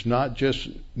Pharisees, not just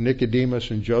Nicodemus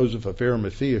and Joseph of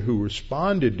Arimathea, who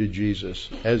responded to Jesus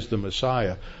as the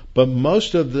Messiah, but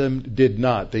most of them did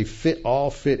not. They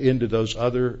all fit into those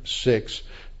other 6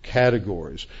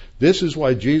 categories. This is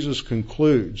why Jesus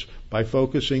concludes by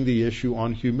focusing the issue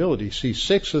on humility. See,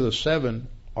 6 of the 7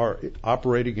 are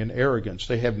operating in arrogance.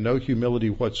 They have no humility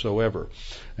whatsoever.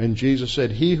 And Jesus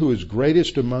said, "He who is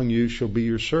greatest among you shall be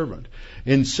your servant."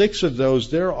 In 6 of those,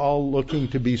 they're all looking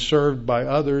to be served by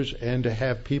others and to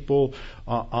have people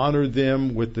honor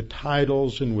them with the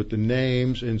titles and with the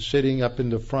names and sitting up in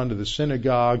the front of the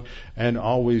synagogue and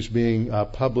always being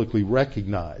publicly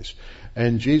recognized.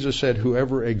 And Jesus said,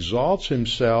 "Whoever exalts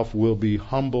himself will be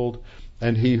humbled,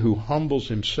 and he who humbles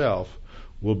himself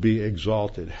will be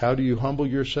exalted." How do you humble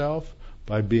yourself?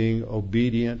 By being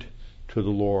obedient to the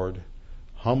Lord,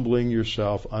 humbling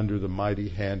yourself under the mighty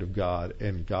hand of God,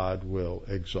 and God will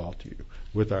exalt you.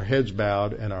 With our heads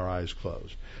bowed and our eyes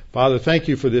closed. Father, thank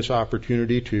you for this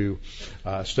opportunity to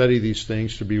study these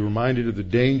things, to be reminded of the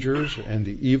dangers and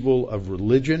the evil of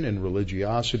religion and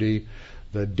religiosity,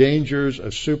 the dangers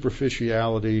of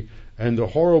superficiality, and the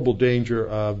horrible danger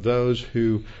of those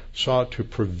who sought to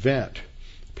prevent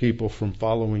people from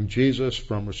following Jesus,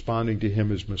 from responding to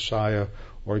him as Messiah,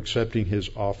 or accepting his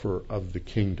offer of the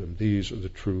kingdom. These are the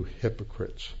true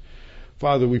hypocrites.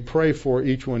 Father, we pray for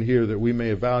each one here that we may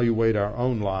evaluate our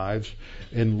own lives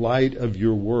in light of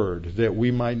your word, that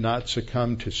we might not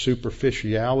succumb to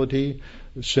superficiality,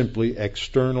 simply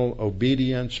external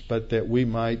obedience, but that we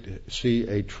might see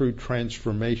a true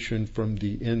transformation from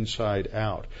the inside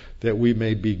out, that we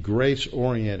may be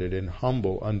grace-oriented and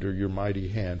humble under your mighty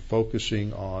hand,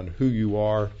 focusing on who you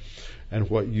are and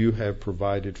what you have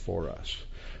provided for us.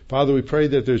 Father, we pray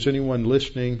that there's anyone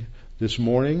listening this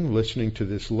morning, listening to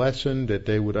this lesson, that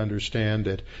they would understand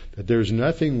that there's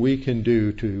nothing we can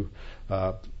do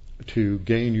to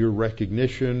gain your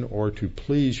recognition or to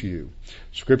please you.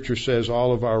 Scripture says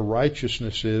all of our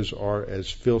righteousnesses are as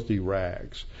filthy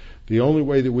rags. The only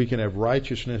way that we can have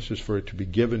righteousness is for it to be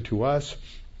given to us.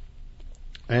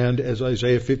 And as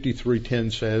Isaiah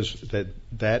 53:10 says,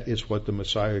 that is what the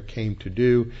Messiah came to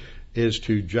do, is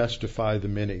to justify the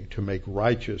many, to make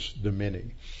righteous the many.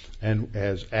 And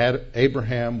as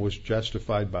Abraham was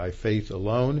justified by faith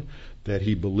alone, that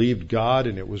he believed God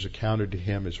and it was accounted to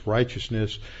him as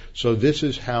righteousness. So this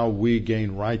is how we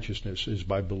gain righteousness, is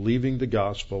by believing the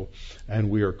gospel, and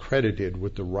we are credited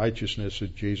with the righteousness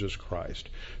of Jesus Christ.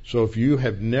 So if you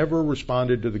have never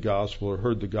responded to the gospel or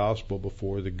heard the gospel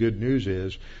before, the good news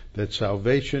is that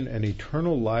salvation and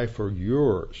eternal life are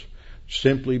yours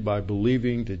simply by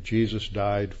believing that Jesus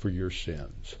died for your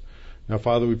sins. Now,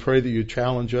 Father, we pray that you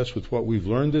challenge us with what we've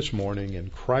learned this morning. In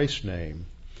Christ's name,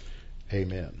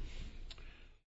 amen.